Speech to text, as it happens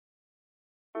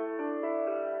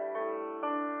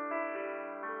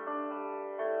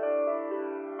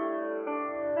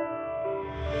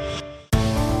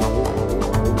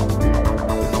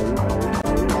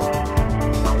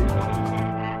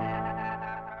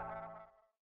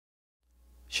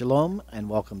Shalom and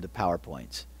welcome to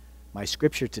PowerPoints. My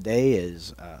scripture today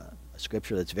is a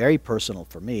scripture that's very personal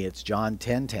for me. It's John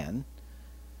 10:10,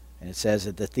 and it says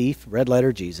that the thief, red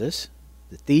letter Jesus,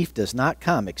 the thief does not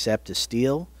come except to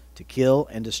steal, to kill,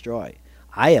 and destroy.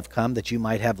 I have come that you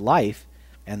might have life,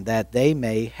 and that they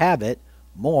may have it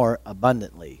more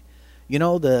abundantly. You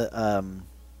know, the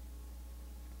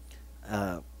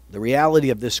reality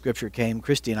of this scripture came,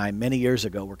 Christy and I, many years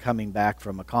ago, were coming back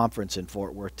from a conference in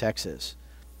Fort Worth, Texas.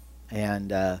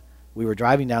 And we were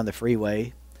driving down the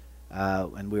freeway,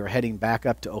 and we were heading back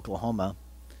up to Oklahoma.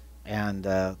 And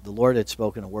the Lord had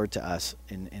spoken a word to us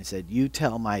and said, "You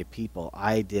tell my people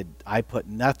I put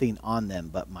nothing on them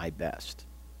but my best."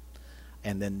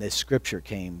 And then this scripture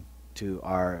came to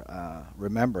our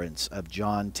remembrance of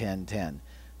John 10:10,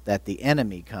 that the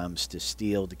enemy comes to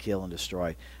steal, to kill, and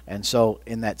destroy. And so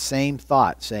in that same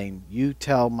thought, saying, "You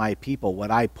tell my people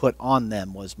what I put on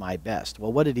them was my best."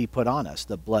 Well, what did he put on us?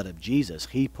 The blood of Jesus.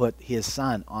 He put his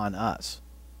son on us.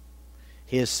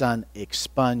 His son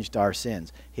expunged our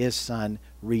sins. His son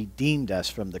redeemed us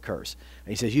from the curse.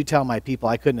 And he says, "You tell my people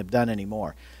I couldn't have done any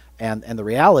more." And the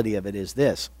reality of it is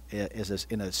this, is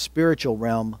in a spiritual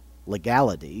realm,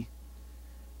 legality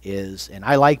is, and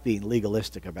I like being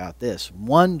legalistic about this,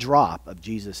 one drop of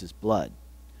Jesus' blood.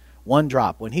 One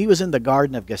drop. When he was in the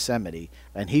Garden of Gethsemane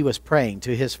and he was praying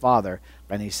to his Father,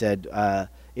 and he said,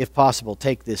 "If possible,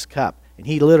 take this cup." And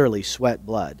he literally sweat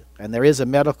blood. And there is a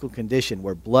medical condition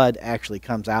where blood actually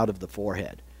comes out of the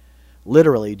forehead.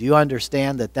 Literally, do you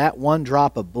understand that that one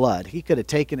drop of blood, he could have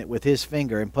taken it with his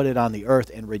finger and put it on the earth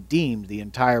and redeemed the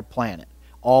entire planet,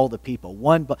 all the people.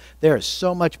 There is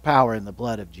so much power in the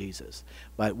blood of Jesus.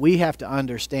 But we have to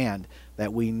understand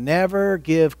that we never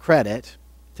give credit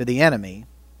to the enemy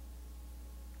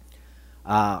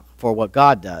for what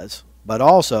God does, but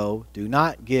also do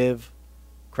not give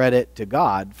credit to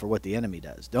God for what the enemy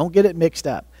does. Don't get it mixed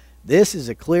up. This is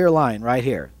a clear line right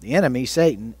here. The enemy,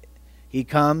 Satan, he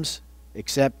comes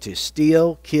except to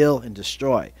steal, kill, and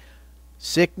destroy.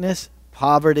 Sickness,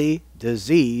 poverty,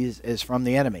 disease is from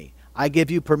the enemy. I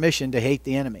give you permission to hate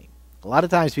the enemy. A lot of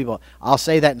times I'll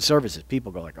say that in services.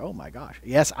 People go like, "Oh my gosh."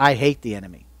 Yes, I hate the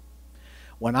enemy.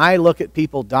 When I look at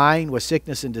people dying with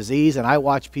sickness and disease and I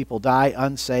watch people die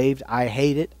unsaved, I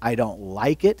hate it. I don't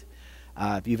like it.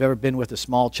 If you've ever been with a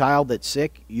small child that's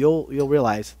sick, you'll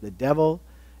realize the devil,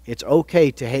 it's okay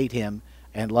to hate him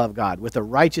and love God. With a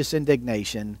righteous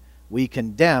indignation, we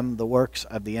condemn the works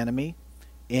of the enemy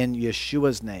in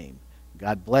Yeshua's name.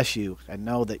 God bless you, and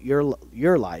know that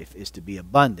your life is to be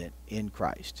abundant in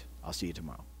Christ. I'll see you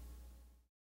tomorrow.